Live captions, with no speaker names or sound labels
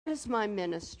is my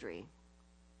ministry?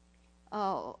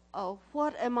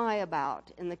 What am I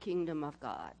about in the kingdom of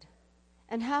God?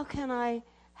 And how can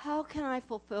I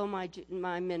fulfill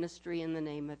my ministry in the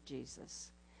name of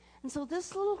Jesus? And so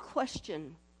this little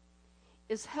question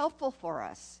is helpful for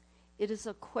us. It is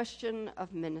a question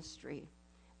of ministry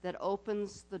that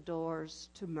opens the doors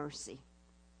to mercy.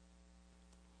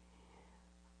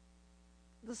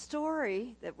 The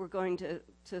story that we're going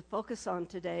to focus on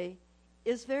today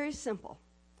is very simple,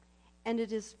 and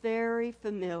it is very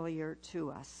familiar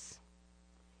to us.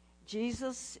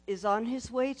 Jesus is on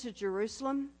his way to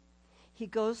Jerusalem. He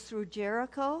goes through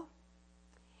Jericho,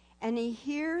 and he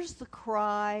hears the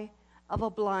cry of a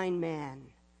blind man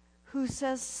who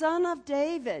says, "Son of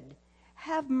David,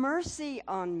 have mercy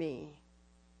on me."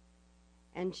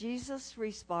 And Jesus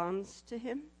responds to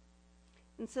him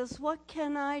and says, "What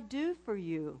can I do for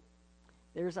you?"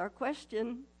 There's our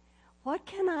question. What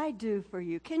can I do for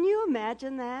you? Can you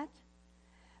imagine that?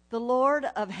 The Lord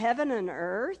of heaven and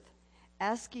earth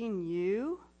asking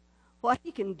you what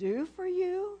he can do for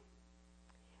you?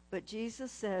 But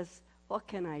Jesus says, "What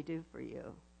can I do for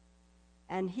you?"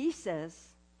 And he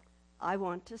says, "I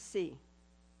want to see."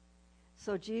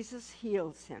 So Jesus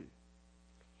heals him.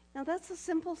 Now that's a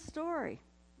simple story.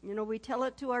 You know, we tell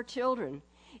it to our children.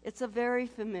 It's a very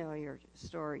familiar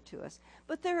story to us.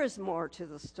 But there is more to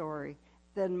the story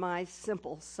than my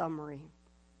simple summary.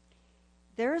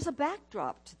 There is a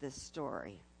backdrop to this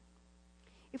story.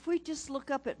 If we just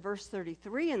look up at verse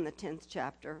 33 in the 10th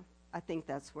chapter, I think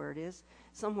that's where it is,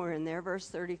 somewhere in there, verse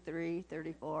 33,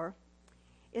 34.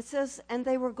 It says, "And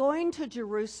they were going to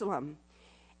Jerusalem,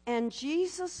 and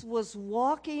Jesus was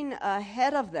walking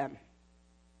ahead of them."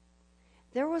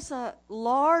 There was a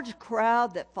large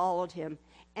crowd that followed him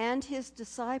and his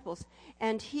disciples,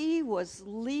 and he was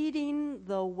leading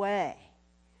the way,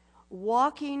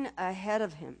 walking ahead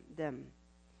of them,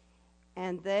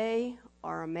 and they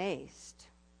are amazed,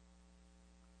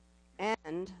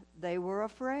 and they were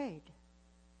afraid.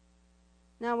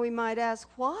 Now we might ask,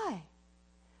 why?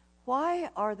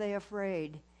 Why are they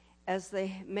afraid as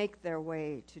they make their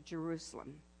way to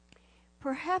Jerusalem?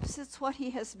 Perhaps it's what he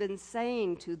has been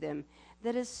saying to them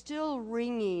that is still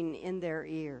ringing in their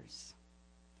ears.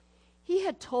 He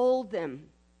had told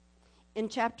them in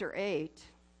chapter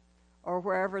 8, or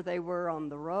wherever they were on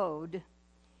the road,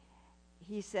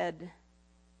 he said,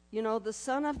 you know, the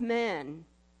Son of Man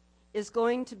is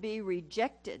going to be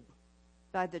rejected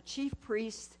by the chief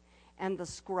priests and the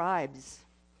scribes,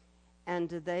 and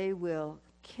they will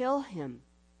kill him.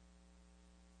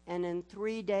 And in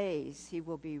 3 days he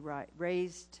will be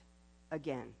raised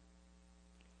again.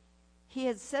 He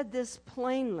had said this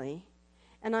plainly,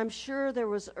 and I'm sure there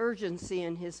was urgency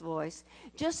in his voice,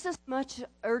 just as much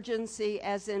urgency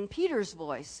as in Peter's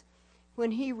voice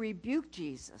when he rebuked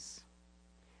Jesus.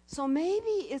 So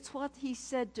maybe it's what he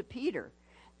said to Peter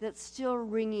that's still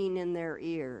ringing in their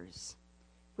ears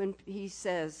when he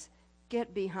says,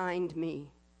 "Get behind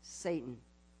me, Satan."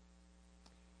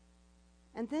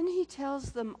 And then he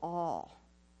tells them all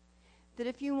that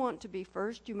if you want to be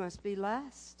first, you must be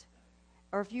last.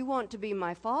 Or if you want to be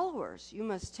my followers, you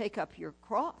must take up your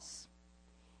cross,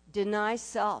 deny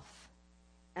self,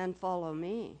 and follow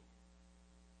me.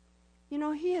 You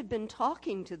know, he had been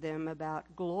talking to them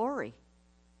about glory.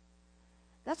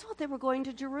 That's what they were going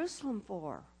to Jerusalem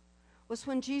for, was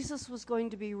when Jesus was going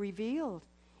to be revealed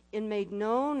and made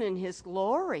known in his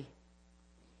glory.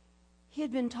 He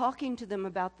had been talking to them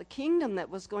about the kingdom that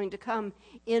was going to come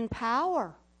in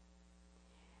power.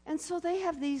 And so they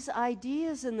have these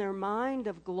ideas in their mind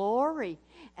of glory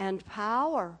and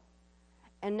power.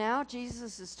 And now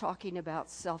Jesus is talking about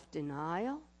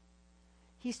self-denial.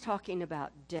 He's talking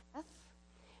about death.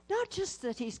 Not just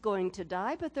that he's going to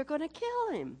die, but they're going to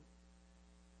kill him.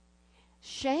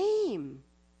 Shame.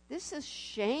 This is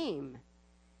shame.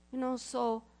 You know,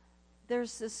 so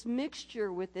there's this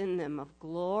mixture within them of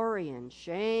glory and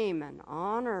shame and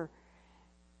honor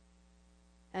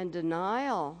and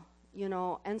denial, you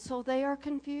know, and so they are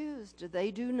confused.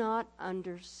 They do not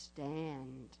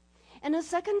understand. And a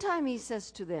second time he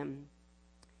says to them,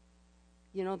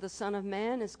 you know, the Son of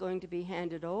Man is going to be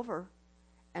handed over,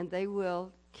 and they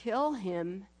will kill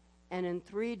him, and in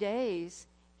 3 days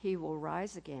he will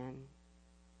rise again.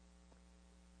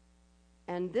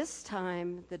 And this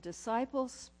time the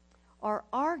disciples are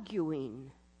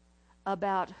arguing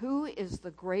about who is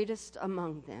the greatest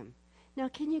among them. Now,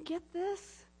 can you get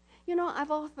this? You know, I've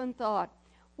often thought,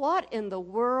 what in the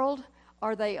world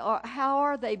how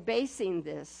are they basing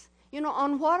this? You know,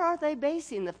 on what are they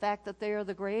basing the fact that they are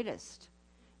the greatest?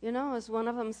 You know, is one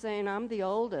of them saying, I'm the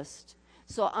oldest,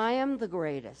 so I am the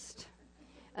greatest.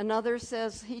 Another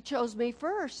says, he chose me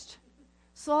first,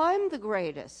 so I'm the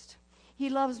greatest. He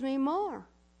loves me more.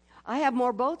 I have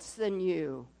more boats than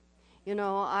you.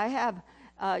 I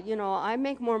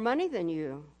make more money than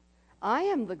you. I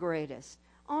am the greatest.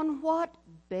 On what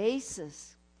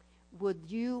basis would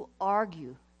you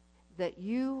argue that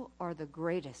you are the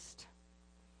greatest?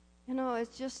 It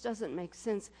just doesn't make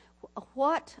sense.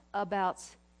 What about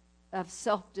of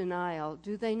self-denial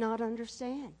do they not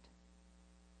understand?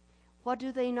 What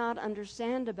do they not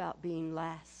understand about being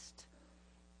last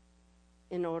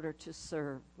in order to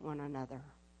serve one another?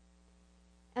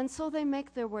 And so they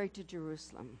make their way to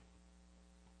Jerusalem.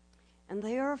 And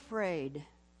they are afraid.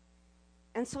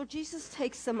 And so Jesus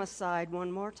takes them aside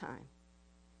one more time.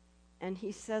 And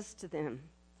he says to them,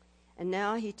 and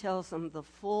now he tells them the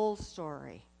full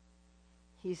story.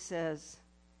 He says,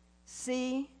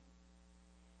 see,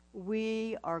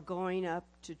 we are going up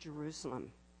to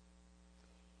Jerusalem.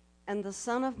 And the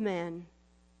Son of Man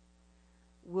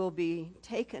will be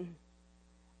taken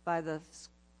by the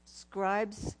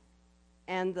scribes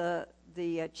and the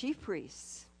chief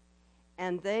priests,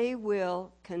 and they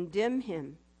will condemn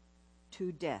him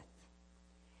to death.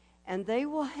 And they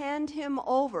will hand him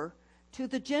over to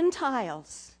the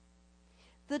Gentiles.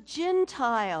 The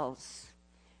Gentiles.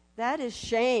 That is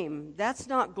shame. That's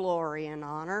not glory and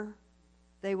honor.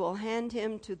 They will hand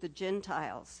him to the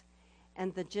Gentiles.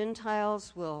 And the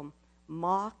Gentiles will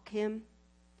mock him,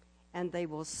 and they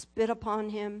will spit upon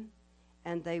him,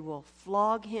 and they will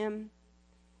flog him,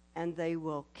 and they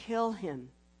will kill him.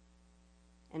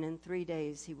 And in 3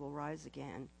 days he will rise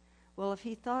again. Well, if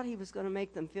he thought he was going to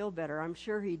make them feel better, I'm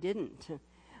sure he didn't.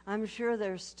 I'm sure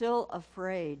they're still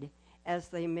afraid as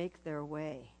they make their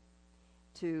way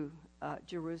to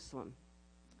Jerusalem.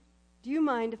 Do you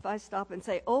mind if I stop and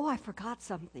say, oh, I forgot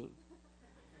something?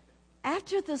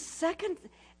 After the second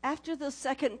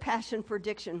passion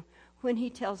prediction, when he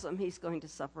tells them he's going to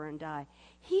suffer and die,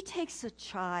 he takes a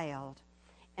child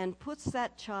and puts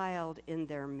that child in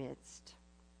their midst.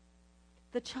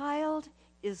 The child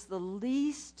is the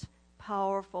least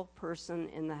powerful person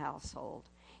in the household.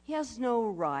 He has no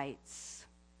rights.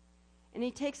 And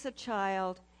he takes a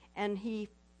child and he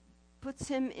puts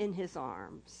him in his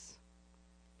arms.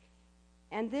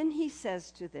 And then he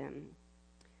says to them,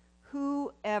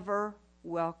 whoever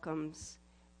welcomes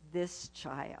this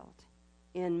child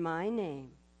in my name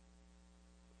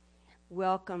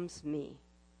welcomes me.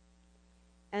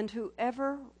 And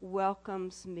whoever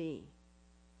welcomes me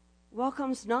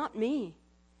welcomes not me,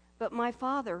 but my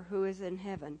Father who is in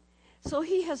heaven. So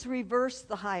he has reversed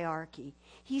the hierarchy.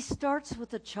 He starts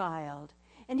with a child,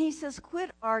 and he says,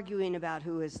 quit arguing about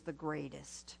who is the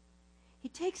greatest. He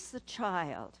takes the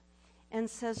child and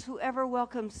says, whoever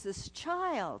welcomes this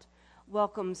child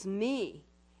welcomes me,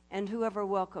 and whoever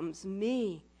welcomes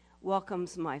me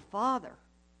welcomes my Father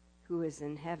who is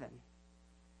in heaven.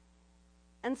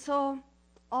 And so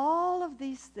all of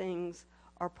these things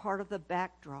are part of the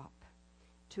backdrop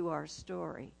to our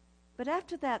story. But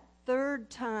after that third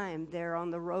time they're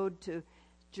on the road to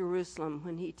Jerusalem,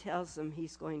 when he tells them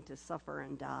he's going to suffer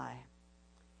and die,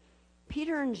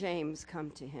 Peter and James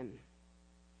come to him.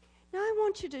 Now I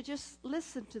want you to just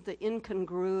listen to the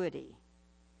incongruity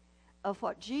of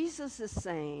what Jesus is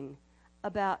saying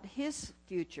about his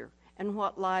future and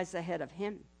what lies ahead of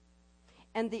him,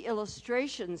 and the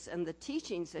illustrations and the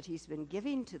teachings that he's been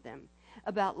giving to them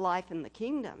about life in the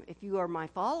kingdom, if you are my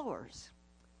followers.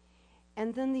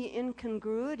 And then the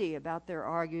incongruity about their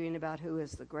arguing about who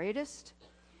is the greatest,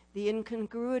 the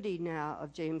incongruity now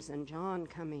of James and John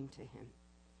coming to him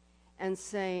and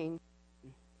saying,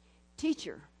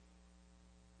 teacher,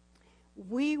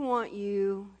 we want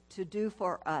you to do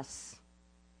for us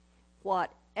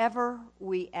whatever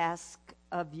we ask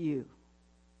of you.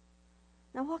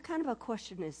 Now, what kind of a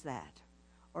question is that?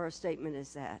 Or a statement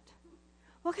is that?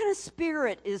 What kind of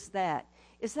spirit is that?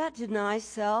 Is that deny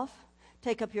self?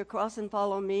 Take up your cross and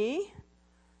follow me?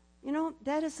 You know,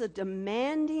 that is a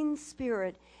demanding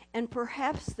spirit, and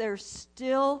perhaps they're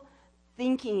still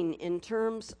thinking in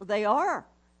terms, they are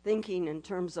thinking in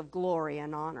terms of glory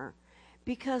and honor,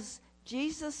 because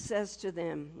Jesus says to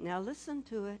them, now listen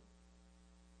to it.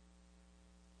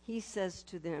 He says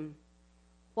to them,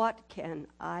 what can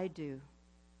I do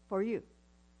for you?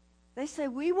 They say,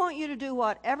 we want you to do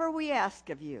whatever we ask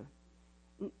of you.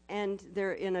 And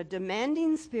they're in a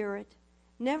demanding spirit.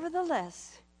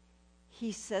 Nevertheless,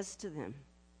 he says to them,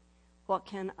 what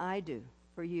can I do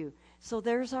for you? So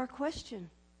there's our question.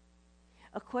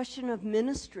 A question of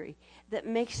ministry that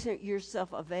makes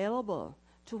yourself available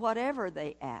to whatever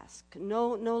they ask.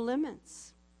 No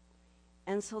limits.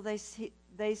 And so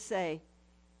they say,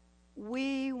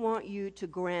 we want you to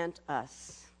grant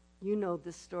us, you know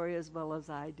this story as well as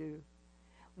I do,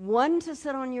 one to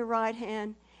sit on your right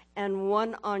hand and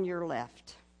one on your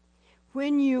left,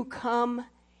 when you come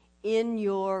in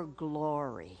your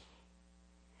glory.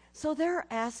 So they're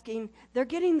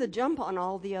getting the jump on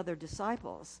all the other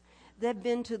disciples. They've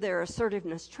been to their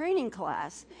assertiveness training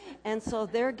class, and so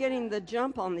they're getting the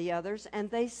jump on the others, and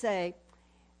they say,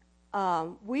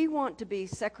 we want to be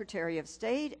Secretary of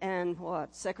State and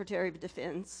Secretary of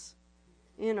Defense.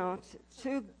 You know,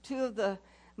 two of the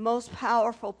most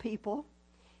powerful people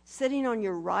sitting on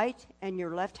your right and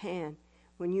your left hand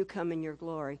when you come in your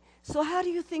glory. So how do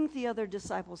you think the other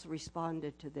disciples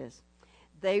responded to this?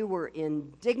 They were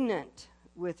indignant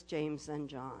with James and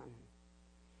John.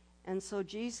 And so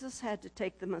Jesus had to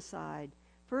take them aside.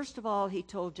 First of all, he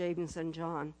told James and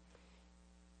John,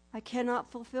 I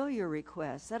cannot fulfill your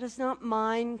request. That is not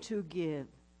mine to give.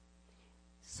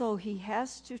 So he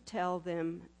has to tell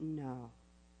them no.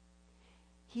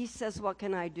 He says, what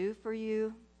can I do for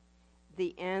you?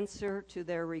 The answer to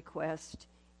their request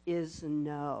is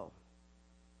no.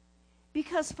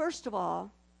 Because first of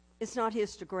all, it's not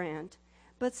his to grant.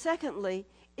 But secondly,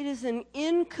 it is an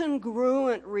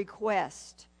incongruent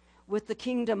request with the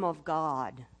kingdom of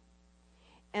God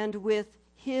and with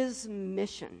his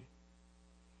mission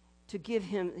to give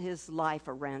him his life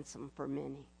a ransom for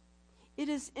many. It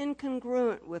is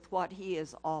incongruent with what he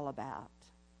is all about.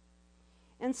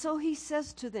 And so he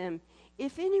says to them,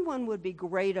 if anyone would be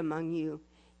great among you,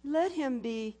 let him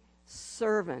be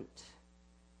servant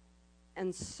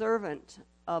and servant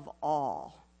of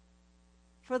all.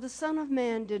 For the Son of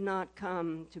Man did not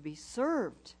come to be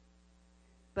served,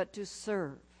 but to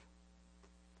serve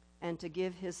and to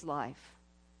give his life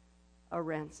a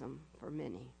ransom for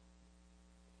many.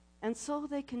 And so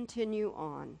they continue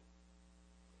on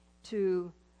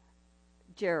to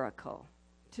Jericho,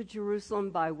 to Jerusalem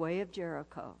by way of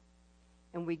Jericho.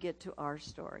 And we get to our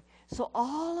story. So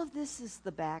all of this is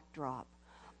the backdrop.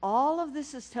 All of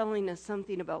this is telling us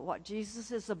something about what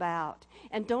Jesus is about.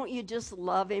 And don't you just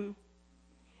love him?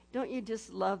 Don't you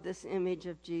just love this image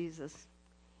of Jesus?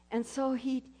 And so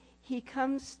he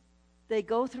comes, they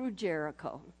go through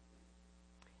Jericho.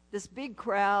 This big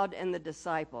crowd and the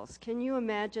disciples. Can you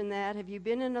imagine that? Have you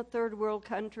been in a third world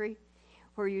country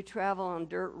where you travel on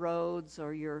dirt roads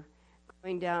or you're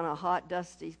going down a hot,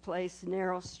 dusty place,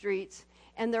 narrow streets,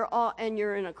 and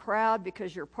you're in a crowd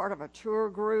because you're part of a tour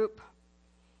group?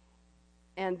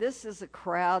 And this is a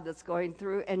crowd that's going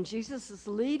through, and Jesus is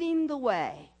leading the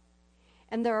way.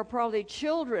 And there are probably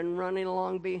children running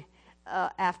along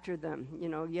after them,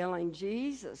 yelling,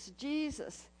 Jesus,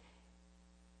 Jesus.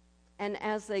 And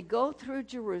as they go through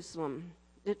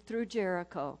through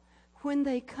Jericho, when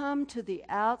they come to the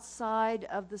outside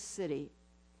of the city,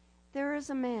 there is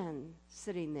a man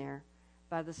sitting there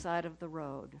by the side of the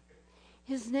road.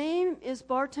 His name is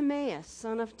Bartimaeus,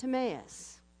 son of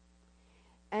Timaeus.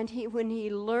 And when he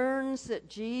learns that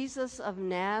Jesus of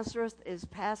Nazareth is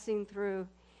passing through,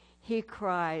 he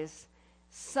cries,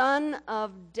 Son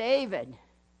of David,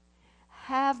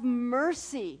 have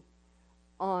mercy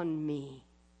on me.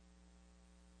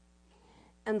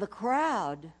 And the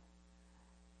crowd,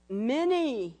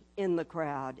 many in the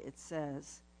crowd, it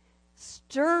says,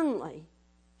 sternly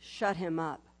shut him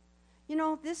up.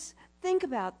 Think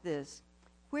about this.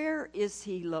 Where is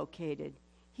he located?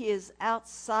 He is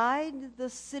outside the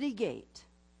city gate,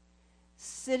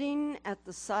 sitting at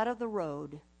the side of the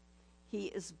road. He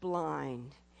is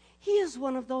blind. He is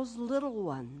one of those little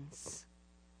ones.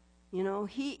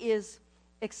 He is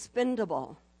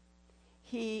expendable.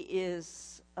 He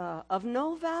is of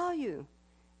no value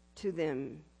to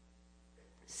them,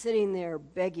 sitting there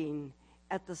begging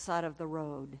at the side of the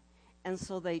road. And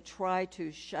so they try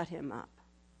to shut him up.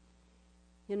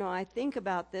 I think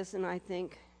about this and I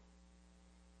think,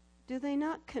 do they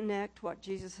not connect what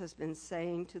Jesus has been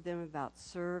saying to them about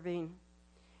serving,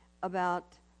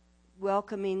 about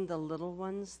welcoming the little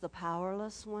ones, the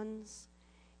powerless ones?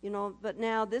 But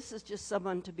now this is just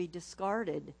someone to be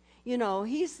discarded.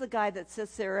 He's the guy that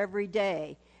sits there every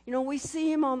day. We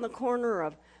see him on the corner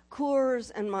of Coors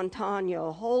and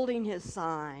Montano holding his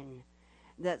sign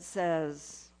that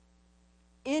says,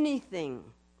 anything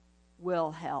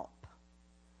will help.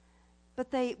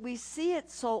 But we see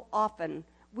it so often.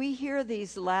 We hear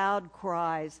these loud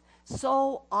cries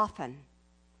so often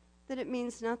that it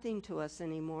means nothing to us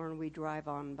anymore and we drive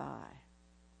on by.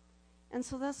 And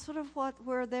so that's sort of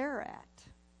where they're at.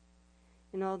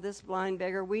 This blind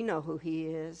beggar, we know who he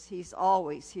is. He's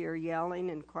always here yelling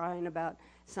and crying about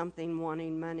something,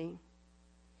 wanting money.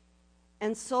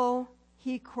 And so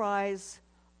he cries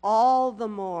all the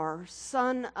more,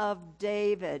 Son of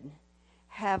David,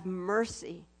 have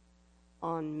mercy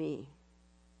on me.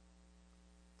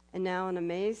 And now an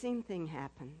amazing thing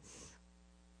happens.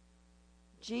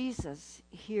 Jesus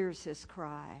hears his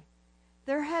cry.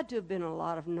 There had to have been a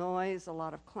lot of noise, a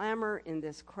lot of clamor in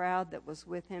this crowd that was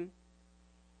with him.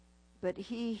 But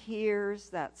he hears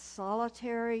that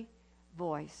solitary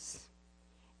voice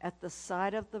at the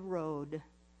side of the road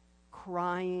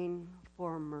crying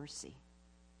for mercy.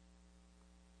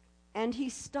 And he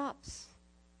stops.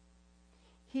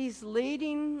 He's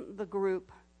leading the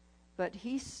group, but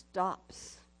he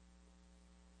stops.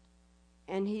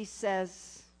 And he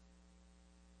says,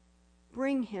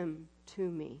 "Bring him to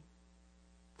me."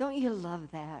 Don't you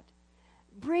love that?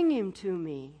 Bring him to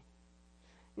me.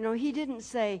 You know, he didn't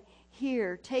say,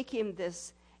 "Here, take him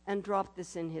this and drop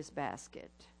this in his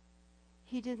basket."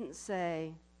 He didn't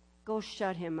say, "Go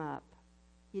shut him up."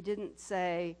 He didn't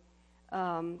say,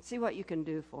 "See what you can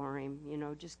do for him. You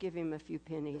know, just give him a few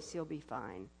pennies. He'll be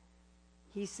fine."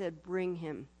 He said, "Bring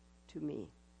him to me."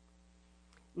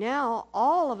 Now,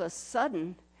 all of a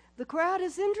sudden, the crowd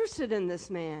is interested in this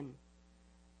man.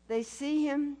 They see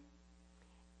him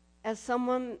as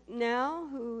someone now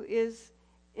who is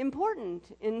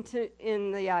important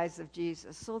in the eyes of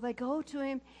Jesus. So they go to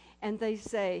him and they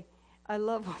say, I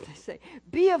love what they say,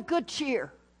 "Be of good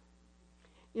cheer."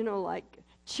 You know, like,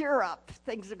 cheer up,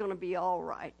 things are going to be all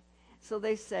right. So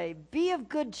they say, "Be of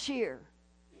good cheer."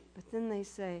 But then they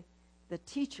say, "The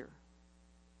teacher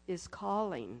is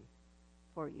calling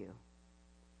for you."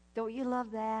 Don't you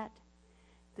love that?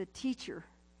 The teacher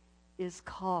is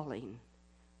calling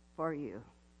for you.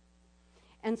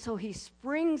 And so he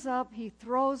springs up, he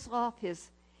throws off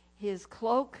his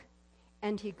cloak,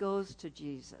 and he goes to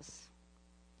Jesus.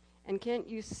 And can't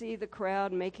you see the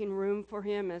crowd making room for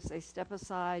him as they step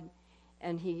aside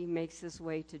and he makes his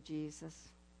way to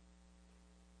Jesus?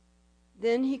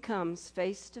 Then he comes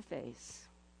face to face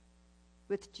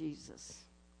with Jesus,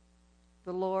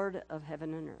 the Lord of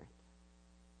heaven and earth.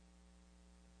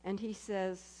 And he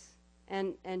says,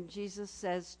 and Jesus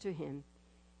says to him,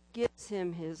 gives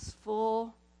him his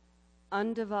full,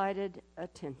 undivided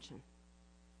attention.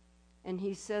 And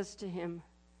he says to him,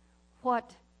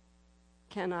 "What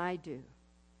can I do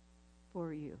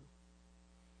for you?"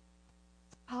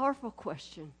 Powerful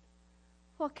question.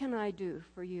 What can I do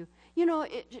for you? You know,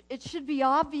 it should be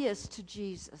obvious to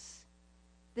Jesus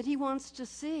that he wants to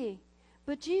see.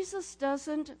 But Jesus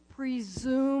doesn't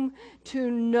presume to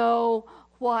know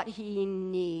what he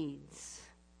needs.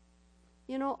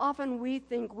 You know, often we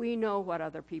think we know what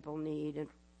other people need and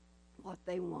what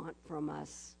they want from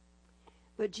us.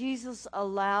 But Jesus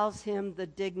allows him the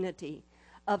dignity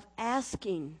of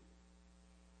asking.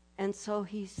 And so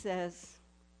he says,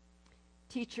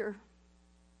 "Teacher,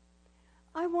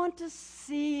 I want to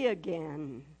see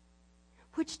again,"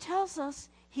 which tells us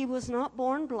he was not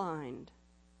born blind.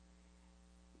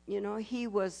 You know, he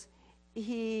was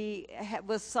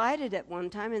sighted at one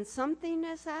time, and something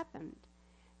has happened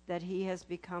that he has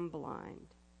become blind.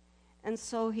 And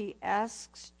so he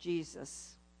asks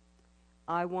Jesus,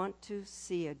 "I want to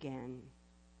see again."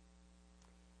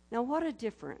 Now, what a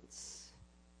difference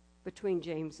between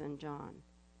James and John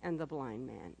and the blind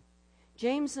man.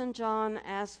 James and John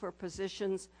ask for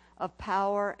positions of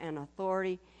power and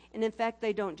authority, and in fact,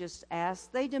 they don't just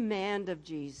ask, they demand of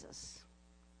Jesus.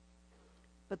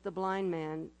 But the blind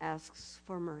man asks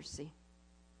for mercy.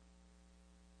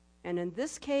 And in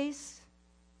this case,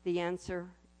 the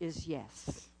answer is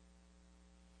yes.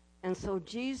 And so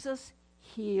Jesus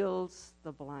heals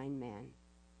the blind man.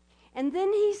 And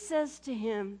then he says to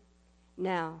him,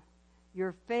 "Now,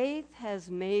 your faith has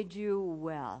made you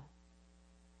well.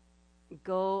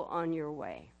 Go on your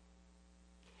way."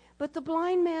 But the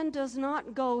blind man does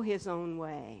not go his own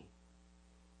way.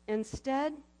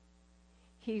 Instead,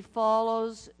 he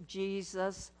follows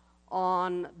Jesus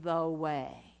on the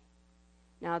way.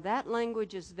 Now, that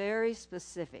language is very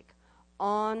specific.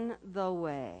 On the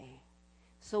way.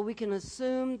 So we can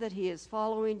assume that he is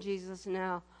following Jesus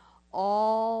now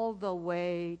all the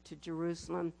way to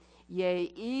Jerusalem, yea,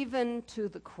 even to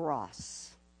the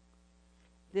cross.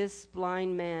 This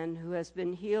blind man who has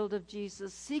been healed of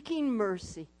Jesus, seeking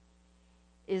mercy,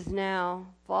 is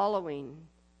now following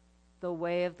the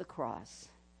way of the cross,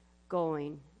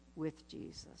 going with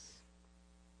Jesus.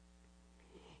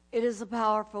 It is a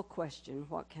powerful question,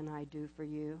 what can I do for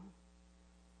you?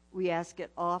 We ask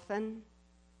it often.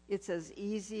 It's as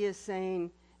easy as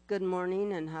saying, "Good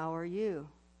morning and how are you?"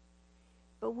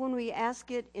 But when we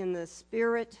ask it in the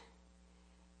Spirit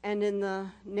and in the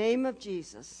name of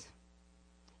Jesus,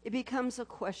 it becomes a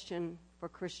question for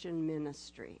Christian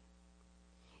ministry.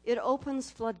 It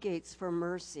opens floodgates for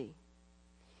mercy.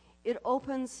 It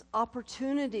opens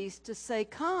opportunities to say,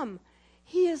 come,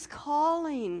 He is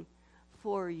calling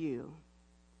for you.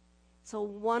 It's a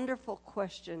wonderful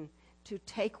question to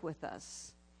take with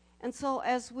us. And so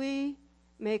as we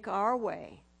make our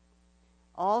way,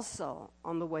 also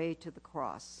on the way to the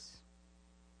cross,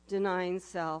 denying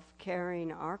self,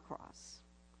 carrying our cross,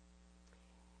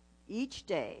 each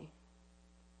day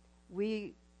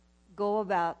we go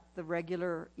about the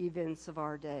regular events of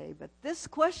our day, but this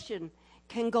question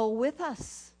can go with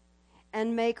us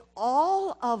and make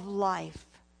all of life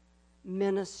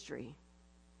ministry.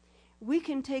 We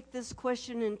can take this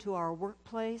question into our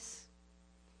workplace,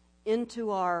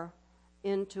 into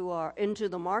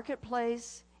the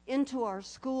marketplace, into our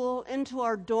school, into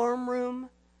our dorm room,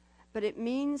 but it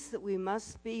means that we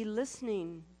must be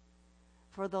listening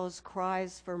for those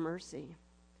cries for mercy,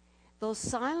 those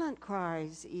silent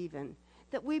cries even,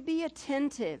 that we be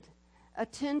attentive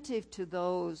to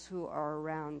those who are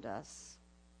around us.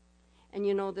 And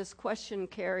you know, this question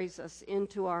carries us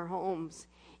into our homes,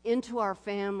 into our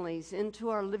families, into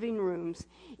our living rooms,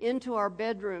 into our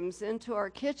bedrooms, into our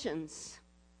kitchens,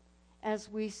 as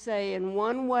we say in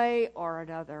one way or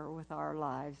another with our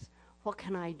lives, what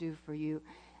can I do for you?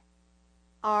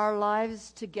 Our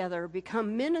lives together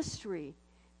become ministry.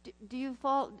 Do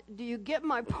you get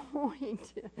my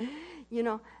point? You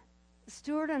know,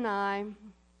 Stuart and I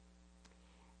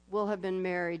will have been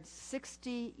married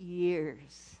 60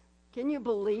 years. Can you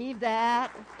believe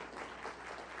that?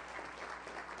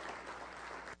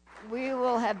 We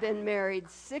will have been married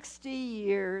 60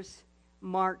 years,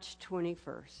 March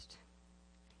 21st.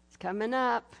 It's coming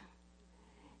up,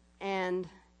 and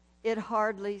it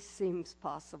hardly seems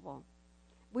possible.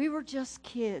 We were just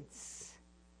kids.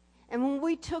 And when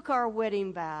we took our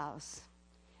wedding vows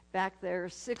back there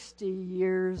 60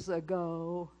 years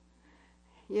ago,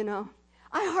 you know,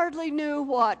 I hardly knew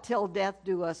what till death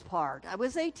do us part. I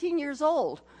was 18 years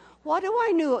old. What do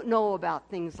I know about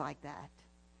things like that?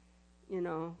 You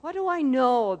know, what do I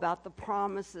know about the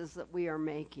promises that we are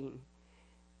making?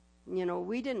 You know,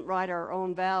 we didn't write our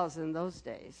own vows in those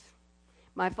days.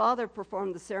 My father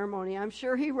performed the ceremony. I'm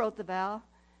sure he wrote the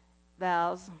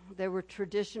vows. They were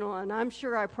traditional, and I'm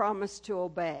sure I promised to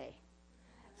obey.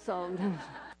 So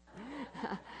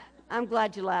I'm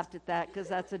glad you laughed at that, because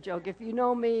that's a joke. If you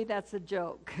know me, that's a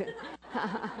joke.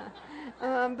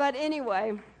 But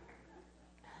anyway,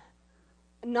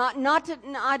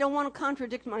 I don't want to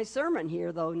contradict my sermon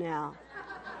here, though, now.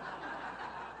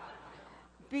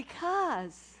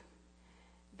 Because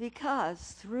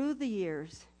through the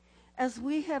years, as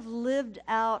we have lived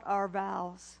out our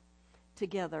vows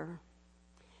together,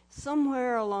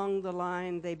 somewhere along the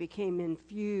line they became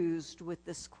infused with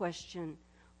this question,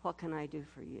 what can I do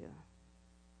for you?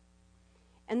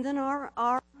 And then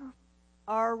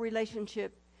our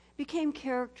relationship became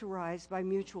characterized by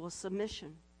mutual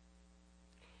submission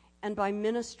and by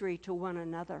ministry to one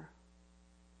another.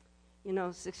 You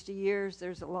know, 60 years,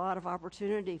 there's a lot of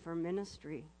opportunity for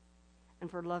ministry and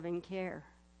for loving care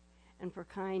and for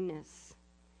kindness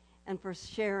and for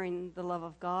sharing the love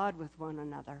of God with one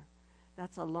another.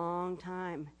 That's a long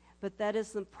time, but that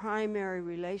is the primary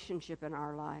relationship in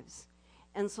our lives.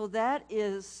 And so that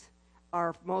is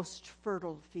our most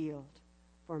fertile field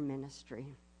for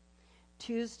ministry.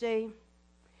 Tuesday,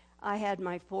 I had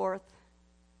my fifth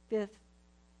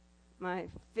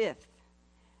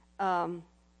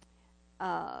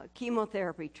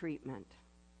chemotherapy treatment.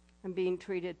 I'm being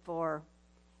treated for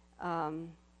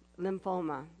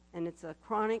lymphoma, and it's a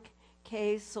chronic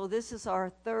case, so this is our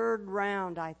third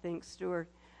round, I think, Stuart,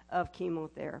 of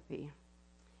chemotherapy.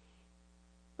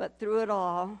 But through it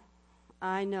all,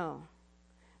 I know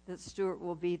that Stuart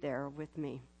will be there with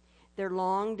me. They're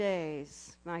long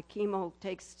days. My chemo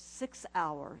takes 6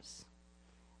 hours.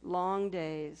 Long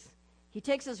days. He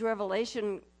takes his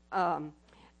Revelation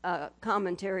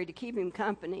commentary to keep him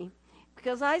company,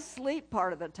 because I sleep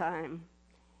part of the time.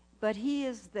 But he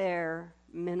is there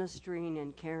ministering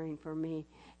and caring for me.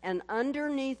 And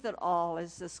underneath it all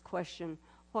is this question,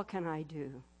 what can I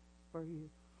do for you?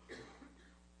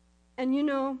 And you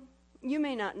know, you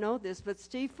may not know this, but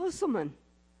Steve Fusselman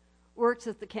works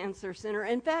at the Cancer Center.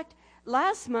 In fact,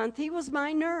 last month he was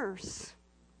my nurse.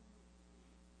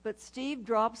 But Steve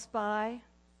drops by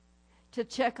to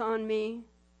check on me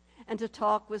and to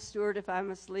talk with Stuart if I'm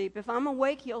asleep. If I'm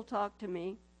awake, he'll talk to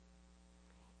me.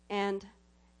 And,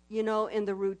 you know, in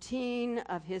the routine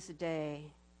of his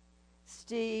day,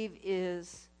 Steve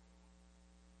is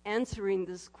asking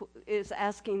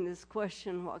this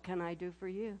question, what can I do for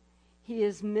you? He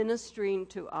is ministering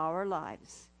to our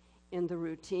lives in the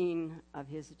routine of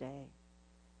his day.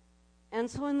 And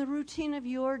so in the routine of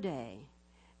your day,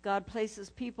 God places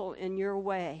people in your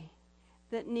way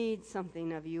that need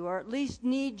something of you, or at least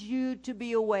need you to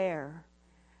be aware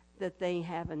that they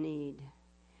have a need,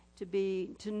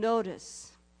 to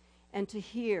notice and to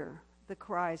hear the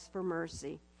cries for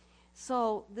mercy.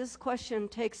 So this question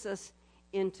takes us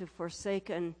into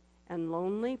forsaken and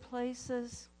lonely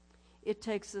places. It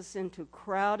takes us into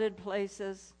crowded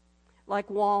places like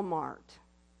Walmart.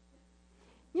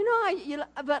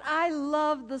 But I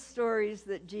love the stories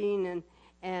that Jean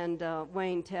and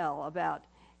Wayne tell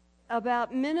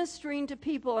about ministering to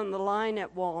people in the line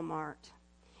at Walmart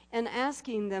and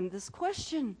asking them this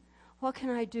question, what can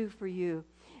I do for you?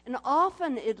 And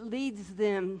often it leads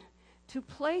them to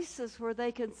places where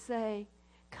they can say,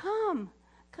 come,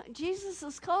 Jesus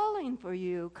is calling for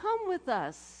you. Come with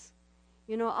us.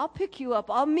 I'll pick you up.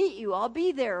 I'll meet you. I'll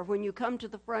be there when you come to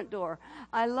the front door.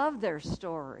 I love their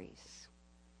stories.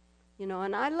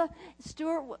 And I love,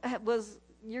 Stuart was,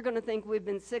 you're going to think we've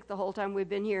been sick the whole time we've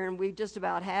been here, and we just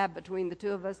about have between the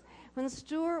two of us. When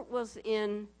Stuart was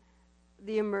in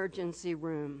the emergency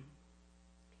room,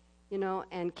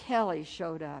 and Kelly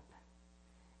showed up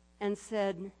and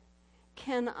said,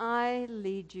 can I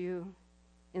lead you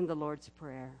in the Lord's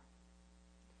Prayer?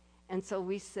 And so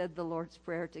we said the Lord's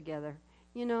Prayer together.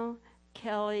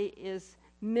 Kelly is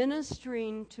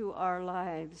ministering to our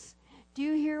lives. Do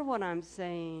you hear what I'm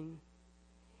saying?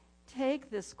 Take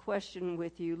this question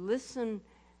with you. Listen.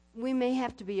 We may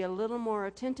have to be a little more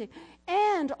attentive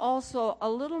and also a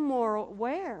little more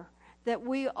aware that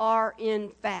we are, in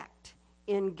fact,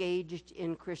 engaged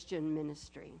in Christian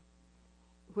ministry.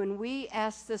 When we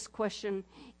ask this question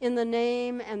in the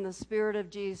name and the Spirit of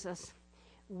Jesus,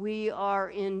 we are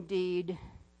indeed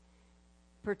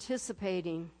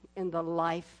participating in the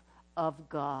life of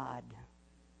God.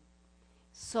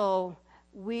 So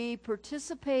we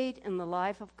participate in the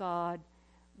life of God.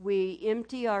 We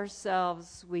empty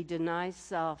ourselves. We deny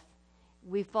self.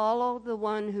 We follow the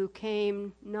one who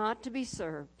came not to be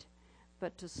served,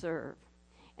 but to serve.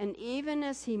 And even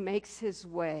as he makes his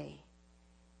way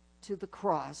to the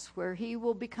cross, where he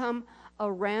will become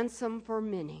a ransom for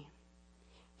many,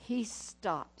 he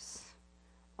stops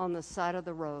on the side of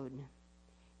the road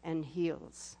and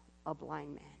heals a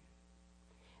blind man.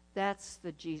 That's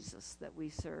the Jesus that we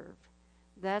serve.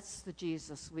 That's the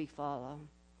Jesus we follow.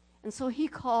 And so he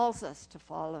calls us to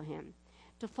follow him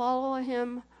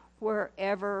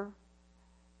wherever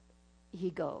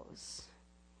he goes.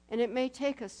 And it may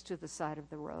take us to the side of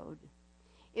the road.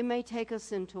 It may take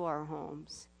us into our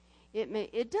homes. We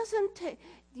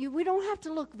don't have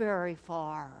to look very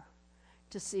far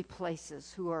to see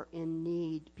places who are in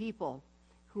need, people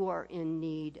who are in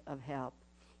need of help,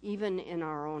 even in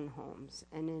our own homes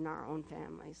and in our own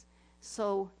families.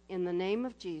 So, in the name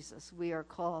of Jesus, we are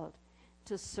called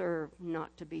to serve,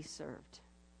 not to be served,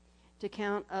 to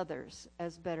count others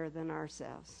as better than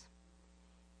ourselves.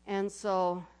 And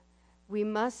so, we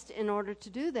must, in order to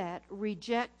do that,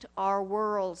 reject our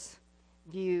world's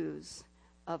views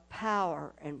of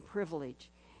power and privilege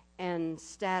and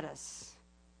status,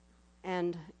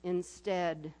 and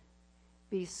instead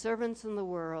be servants in the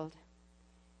world,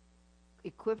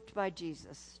 equipped by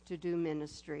Jesus to do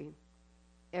ministry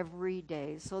every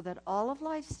day, so that all of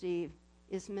life, Steve,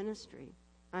 is ministry.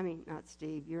 I mean, not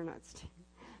Steve, you're not Steve.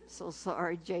 So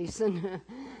sorry, Jason.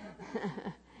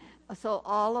 So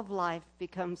all of life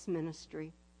becomes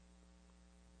ministry.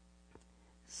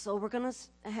 So we're going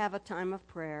to have a time of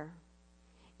prayer.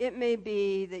 It may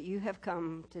be that you have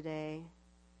come today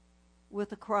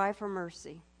with a cry for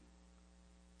mercy,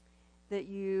 that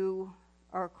you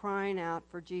are crying out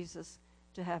for Jesus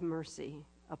to have mercy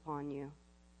upon you.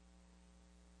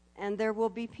 And there will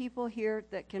be people here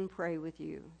that can pray with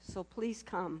you. So please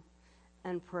come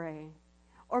and pray.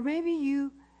 Or maybe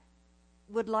you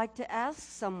would like to ask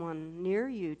someone near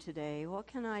you today, what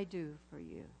can I do for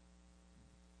you?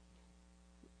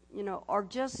 Or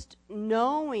just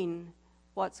knowing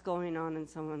what's going on in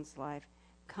someone's life,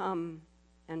 come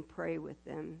and pray with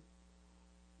them.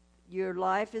 Your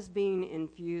life is being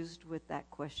infused with that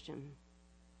question,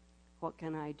 what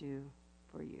can I do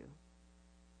for you?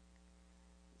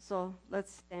 So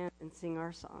let's stand and sing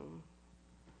our song.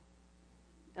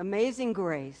 Amazing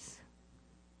Grace.